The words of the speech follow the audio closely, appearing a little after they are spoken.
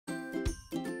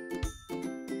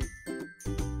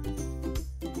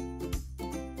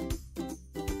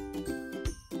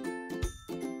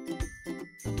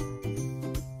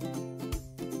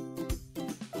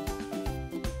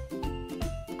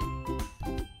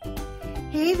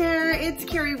Hey there, it's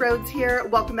Carrie Rhodes here.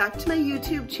 Welcome back to my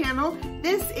YouTube channel.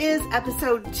 This is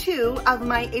episode 2 of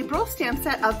my April stamp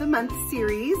set of the month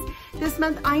series. This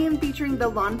month I am featuring the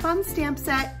Lawn Fawn stamp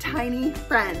set, Tiny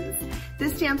Friends.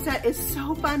 This stamp set is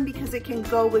so fun because it can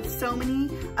go with so many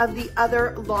of the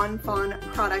other Lawn Fawn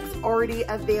products already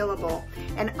available.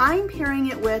 And I'm pairing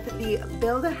it with the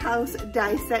Build a House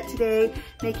die set today,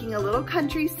 making a little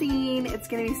country scene. It's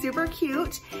gonna be super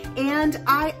cute. And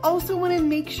I also wanna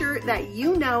make sure that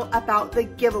you know about the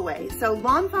giveaway. So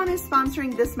Lawn Fawn is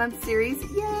sponsoring this month's series,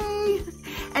 yay!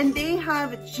 And they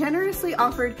have generously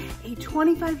offered a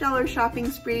 $25 shopping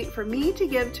spree for me to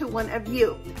give to one of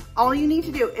you. All you need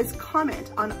to do is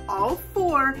comment on all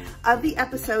 4 of the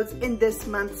episodes in this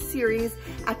month's series.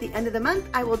 At the end of the month,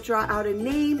 I will draw out a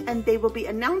name and they will be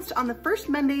announced on the first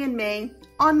Monday in May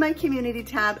on my community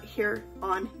tab here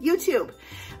on YouTube.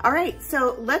 All right,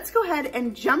 so let's go ahead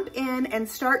and jump in and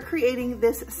start creating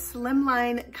this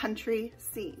slimline country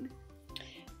scene.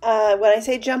 When I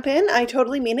say jump in, I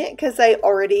totally mean it because I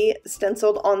already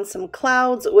stenciled on some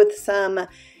clouds with some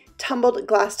tumbled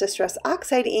glass distress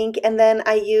oxide ink, and then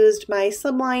I used my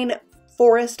slimline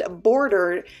forest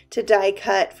border to die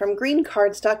cut from green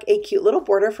cardstock, a cute little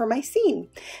border for my scene.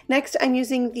 Next, I'm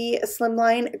using the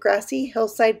slimline grassy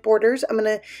hillside borders. I'm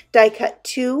going to die cut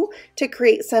 2 to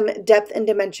create some depth and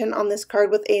dimension on this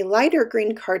card with a lighter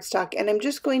green cardstock, and I'm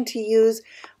just going to use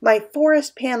my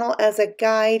forest panel as a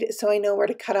guide so I know where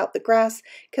to cut out the grass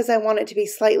because I want it to be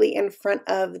slightly in front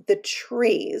of the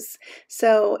trees.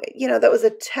 So, you know, that was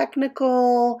a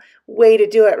technical way to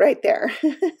do it right there.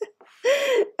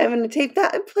 I'm going to tape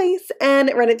that in place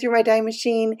and run it through my die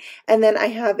machine, and then I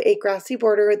have a grassy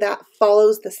border that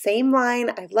follows the same line.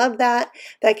 I love that.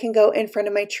 That can go in front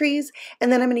of my trees,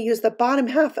 and then I'm going to use the bottom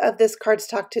half of this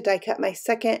cardstock to die cut my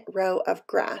second row of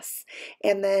grass,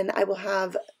 and then I will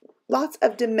have lots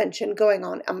of dimension going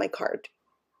on my card.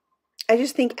 I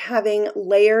just think having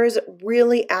layers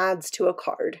really adds to a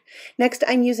card. Next,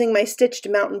 I'm using my stitched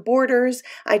mountain borders.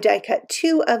 I die cut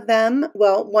 2 of them,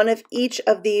 well, 1 of each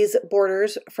of these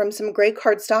borders from some gray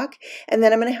cardstock, and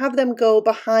then I'm going to have them go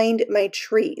behind my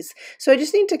trees. So I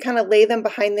just need to kind of lay them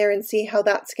behind there and see how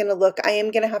that's going to look. I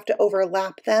am going to have to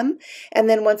overlap them, and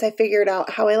then once I figured out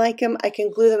how I like them, I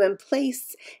can glue them in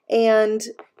place, and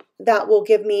that will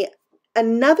give me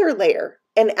another layer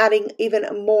and adding even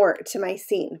more to my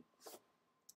scene.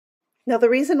 Now,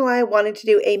 the reason why I wanted to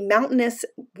do a mountainous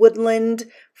woodland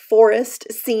forest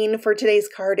scene for today's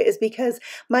card is because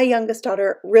my youngest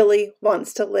daughter really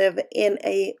wants to live in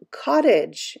a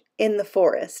cottage in the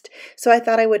forest. So I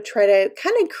thought I would try to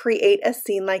kind of create a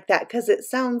scene like that because it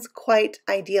sounds quite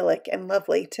idyllic and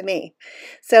lovely to me.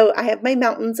 So I have my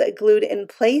mountains glued in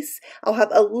place. I'll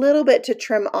have a little bit to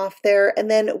trim off there, and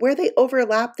then where they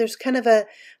overlap, there's kind of a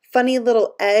funny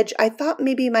little edge. I thought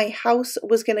maybe my house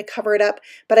was going to cover it up,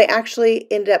 but I actually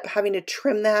ended up having to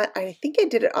trim that. I think I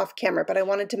did it off camera, but I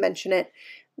wanted to mention it,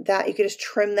 that you could just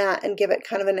trim that and give it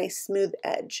kind of a nice smooth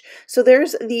edge. So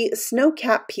there's the snow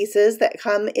cap pieces that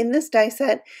come in this die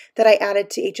set that I added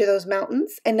to each of those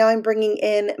mountains. And now I'm bringing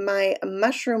in my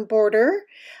mushroom border.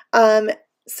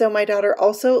 So my daughter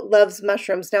also loves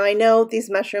mushrooms. Now I know these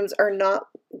mushrooms are not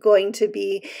going to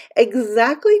be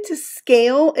exactly to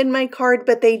scale in my card,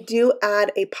 but they do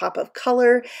add a pop of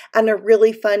color and a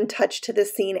really fun touch to the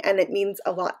scene, and it means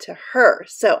a lot to her.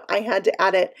 So I had to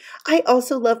add it. I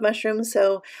also love mushrooms,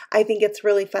 so I think it's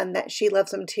really fun that she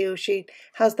loves them too. She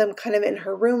has them kind of in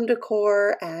her room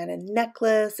decor and a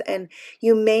necklace, and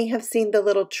you may have seen the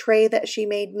little tray that she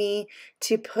made me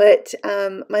to put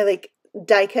my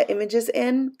die cut images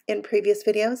in previous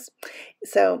videos.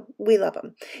 So we love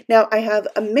them. Now I have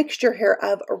a mixture here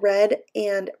of red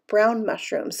and brown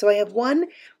mushrooms. So I have one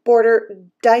border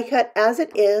die cut as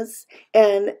it is,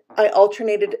 and I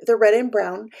alternated the red and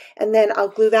brown, and then I'll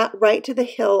glue that right to the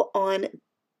hill on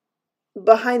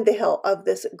behind the hill of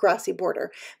this grassy border.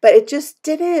 But it just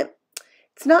didn't,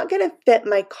 it's not going to fit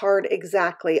my card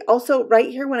exactly. Also, right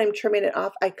here when I'm trimming it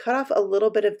off, I cut off a little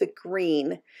bit of the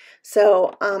green.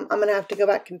 So I'm going to have to go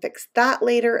back and fix that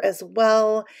later as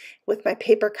well. With my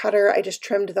paper cutter, I just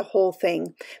trimmed the whole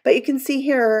thing. But you can see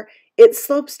here, it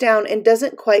slopes down and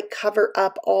doesn't quite cover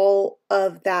up all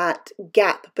of that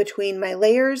gap between my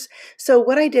layers. So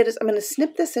what I did is I'm going to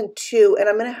snip this in 2, and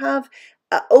I'm going to have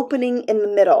an opening in the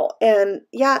middle. And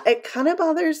yeah, it kind of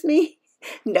bothers me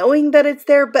knowing that it's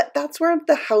there, but that's where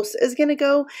the house is going to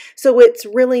go. So it's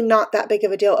really not that big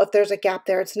of a deal. If there's a gap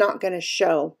there, it's not going to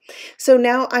show. So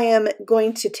now I am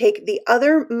going to take the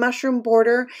other mushroom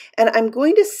border and I'm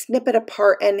going to snip it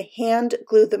apart and hand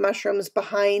glue the mushrooms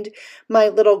behind my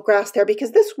little grass there,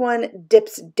 because this one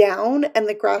dips down and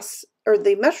the grass or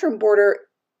the mushroom border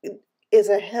is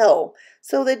a hill,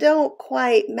 so they don't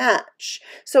quite match.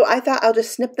 So I thought I'll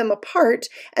just snip them apart,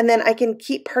 and then I can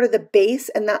keep part of the base,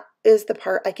 and that is the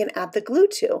part I can add the glue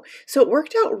to. So it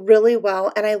worked out really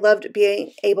well, and I loved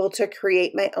being able to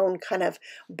create my own kind of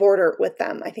border with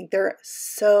them. I think they're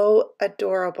so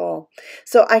adorable.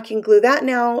 So I can glue that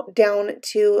now down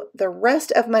to the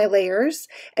rest of my layers,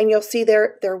 and you'll see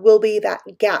there will be that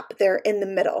gap there in the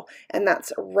middle, and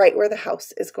that's right where the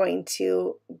house is going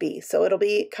to be. So it'll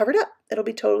be covered up. It'll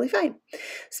be totally fine.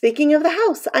 Speaking of the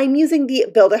house, I'm using the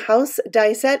Build-A-House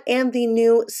die set and the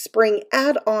new spring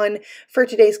add-on for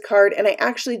today's card, and I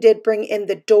actually did bring in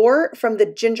the door from the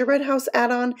Gingerbread house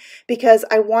add-on because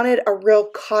I wanted a real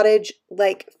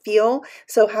cottage-like feel,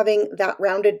 so having that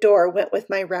rounded door went with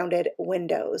my rounded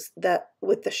windows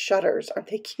with the shutters. Aren't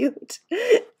they cute?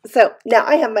 So now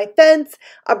I have my fence,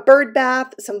 a bird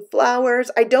bath, some flowers.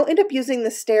 I don't end up using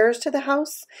the stairs to the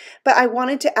house, but I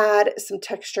wanted to add some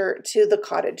texture to the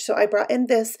cottage. So I brought in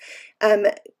this,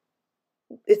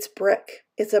 it's brick.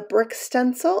 It's a brick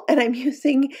stencil, and I'm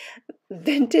using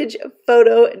vintage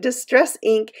photo distress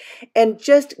ink and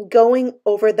just going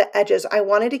over the edges. I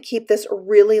wanted to keep this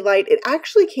really light. It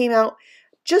actually came out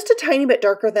just a tiny bit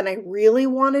darker than I really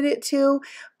wanted it to,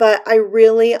 but I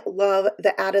really love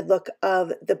the added look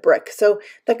of the brick. So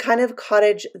the kind of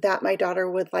cottage that my daughter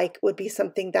would like would be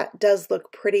something that does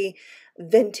look pretty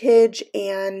vintage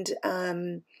and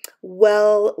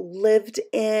well lived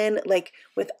in, like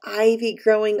with ivy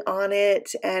growing on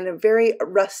it and very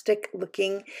rustic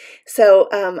looking. So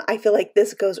I feel like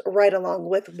this goes right along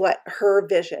with what her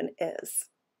vision is.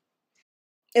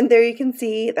 And there you can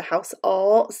see the house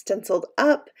all stenciled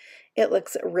up. It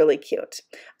looks really cute.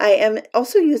 I am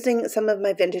also using some of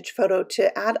my vintage photo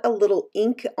to add a little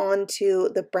ink onto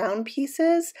the brown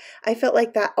pieces. I felt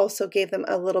like that also gave them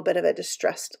a little bit of a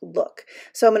distressed look.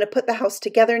 So I'm going to put the house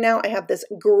together now. I have this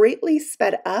greatly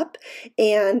sped up,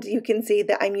 and you can see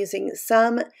that I'm using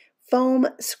some foam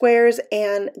squares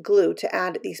and glue to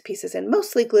add these pieces in,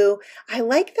 mostly glue. I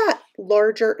like that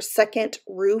larger second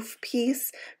roof piece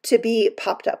to be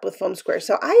popped up with foam squares.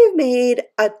 So I have made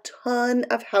a ton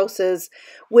of houses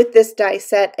with this die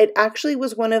set. It actually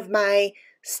was one of my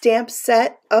stamp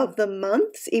set of the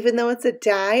months, even though it's a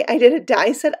die. I did a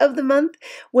die set of the month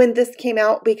when this came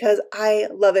out because I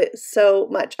love it so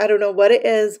much. I don't know what it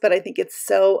is, but I think it's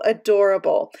so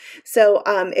adorable. So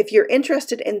if you're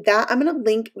interested in that, I'm going to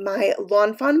link my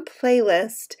Lawn Fawn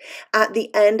playlist at the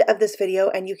end of this video,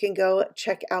 and you can go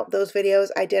check out those videos.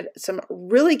 I did some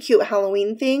really cute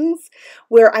Halloween things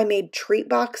where I made treat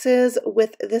boxes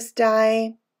with this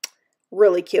die.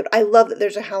 Really cute. I love that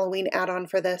there's a Halloween add-on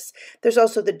for this. There's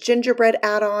also the gingerbread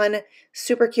add-on,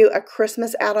 super cute, a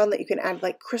Christmas add-on that you can add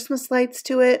like Christmas lights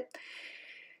to it.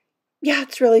 Yeah,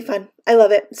 it's really fun. I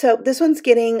love it. So this one's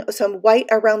getting some white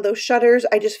around those shutters.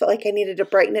 I just felt like I needed to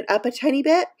brighten it up a tiny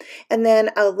bit. And then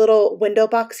a little window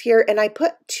box here. And I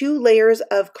put 2 layers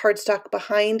of cardstock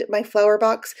behind my flower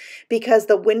box because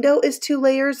the window is 2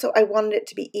 layers. So I wanted it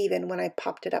to be even when I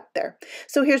popped it up there.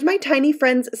 So here's my Tiny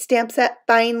Friends stamp set.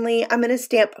 Finally, I'm going to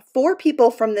stamp 4 people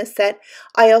from this set.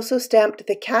 I also stamped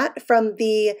the cat from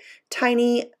the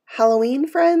Tiny Halloween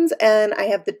Friends, and I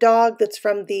have the dog that's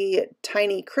from the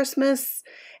Tiny Christmas,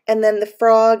 and then the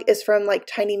frog is from like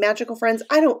Tiny Magical Friends.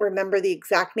 I don't remember the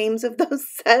exact names of those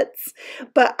sets,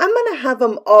 but I'm going to have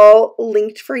them all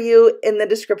linked for you in the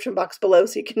description box below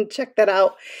so you can check that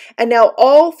out. And now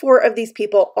all 4 of these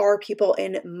people are people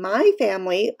in my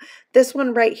family. This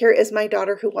one right here is my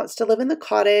daughter who wants to live in the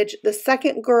cottage. The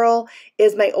second girl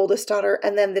is my oldest daughter,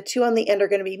 and then the 2 on the end are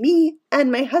going to be me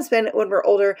and my husband when we're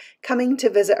older, coming to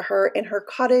visit her in her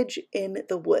cottage in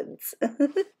the woods.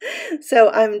 So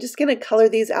I'm just going to color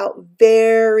these out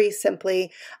very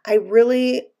simply. I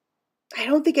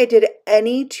don't think I did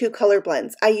any 2 color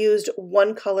blends. I used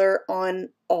 1 color on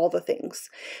all the things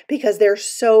because they're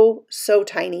so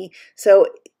tiny. So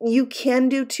you can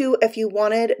do 2 if you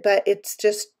wanted, but it's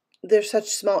just, they're such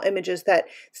small images that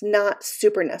it's not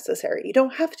super necessary. You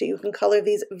don't have to. You can color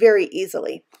these very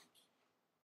easily.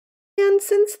 And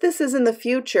since this is in the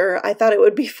future, I thought it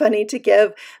would be funny to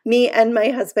give me and my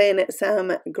husband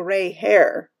some gray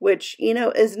hair, which, you know,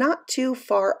 is not too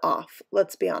far off,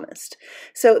 let's be honest.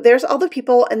 So there's all the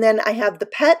people, and then I have the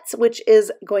pets, which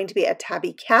is going to be a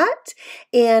tabby cat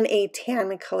and a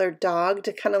tan colored dog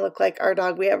to kind of look like our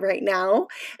dog we have right now.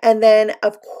 And then,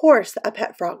 of course, a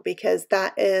pet frog, because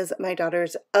that is my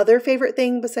daughter's other favorite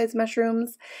thing besides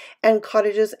mushrooms, and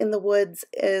cottages in the woods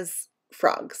is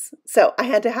frogs. So I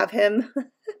had to have him.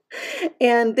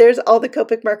 And there's all the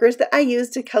Copic markers that I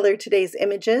used to color today's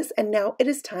images. And now it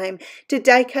is time to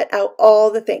die cut out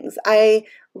all the things. I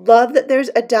Love that there's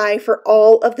a die for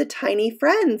all of the tiny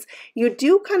friends. You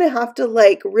do kind of have to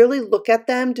like really look at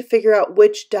them to figure out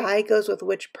which die goes with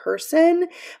which person,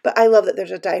 but I love that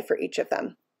there's a die for each of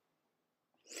them.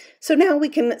 So now we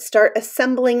can start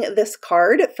assembling this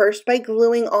card, first by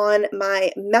gluing on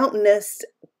my mountainous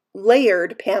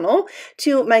layered panel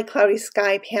to my cloudy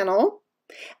sky panel.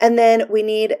 And then we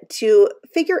need to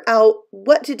figure out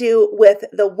what to do with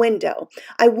the window.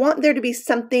 I want there to be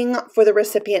something for the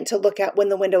recipient to look at when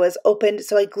the window is opened,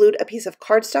 so I glued a piece of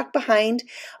cardstock behind,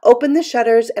 opened the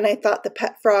shutters, and I thought the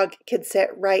pet frog could sit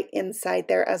right inside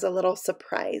there as a little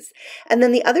surprise. And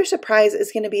then the other surprise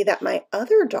is going to be that my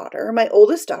other daughter, my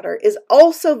oldest daughter, is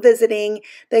also visiting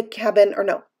the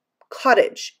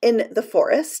cottage in the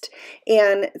forest,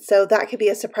 and so that could be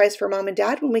a surprise for mom and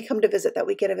dad when we come to visit, that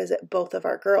we get to visit both of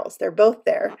our girls. They're both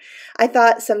there. I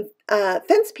thought some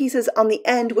fence pieces on the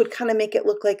end would kind of make it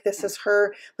look like this is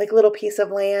her like little piece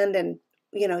of land, and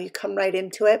you know, you come right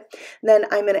into it. Then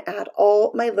I'm going to add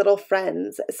all my little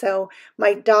friends. So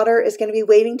my daughter is going to be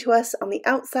waving to us on the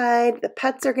outside. The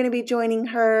pets are going to be joining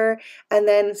her. And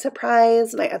then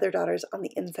surprise, my other daughter's on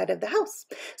the inside of the house.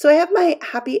 So I have my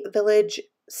Happy Village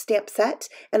stamp set,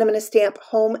 and I'm going to stamp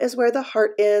 "Home is where the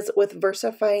heart is" with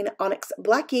VersaFine Onyx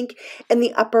black ink in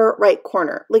the upper right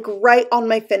corner, like right on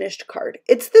my finished card.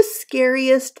 It's the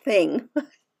scariest thing.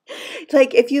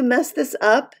 Like if you mess this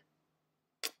up,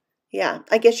 yeah,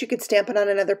 I guess you could stamp it on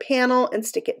another panel and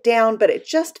stick it down, but it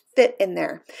just fit in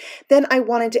there. Then I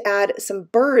wanted to add some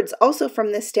birds also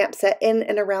from this stamp set in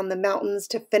and around the mountains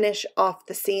to finish off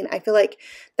the scene. I feel like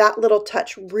that little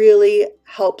touch really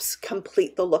helps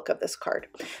complete the look of this card.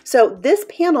 So this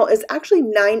panel is actually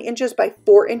 9 inches by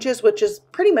 4 inches, which is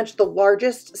pretty much the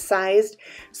largest sized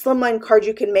slimline card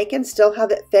you can make and still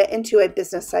have it fit into a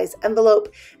business size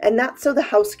envelope. And that's so the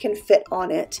house can fit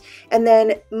on it. And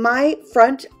then my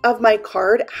front of my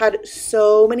card had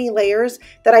so many layers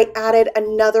that I added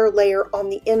another layer on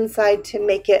the inside to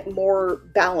make it more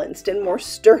balanced and more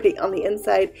sturdy on the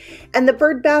inside. And the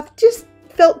bird bath just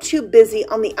felt too busy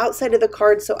on the outside of the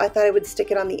card, so I thought I would stick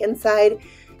it on the inside.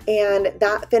 And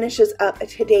that finishes up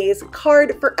today's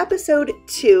card for episode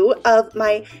 2 of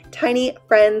my Tiny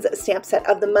Friends stamp set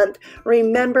of the month.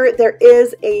 Remember, there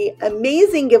is an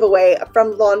amazing giveaway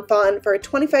from Lawn Fawn for a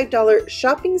 $25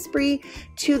 shopping spree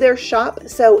to their shop.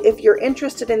 So if you're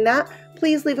interested in that,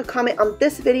 please leave a comment on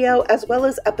this video as well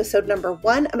as episode number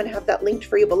 1. I'm going to have that linked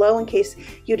for you below in case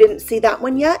you didn't see that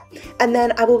one yet. And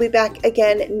then I will be back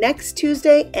again next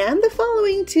Tuesday and the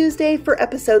following Tuesday for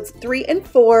episodes 3 and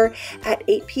 4 at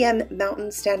 8 p.m.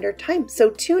 Mountain Standard Time.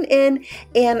 So tune in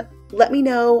and let me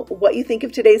know what you think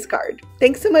of today's card.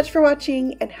 Thanks so much for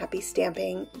watching and happy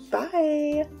stamping.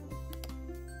 Bye.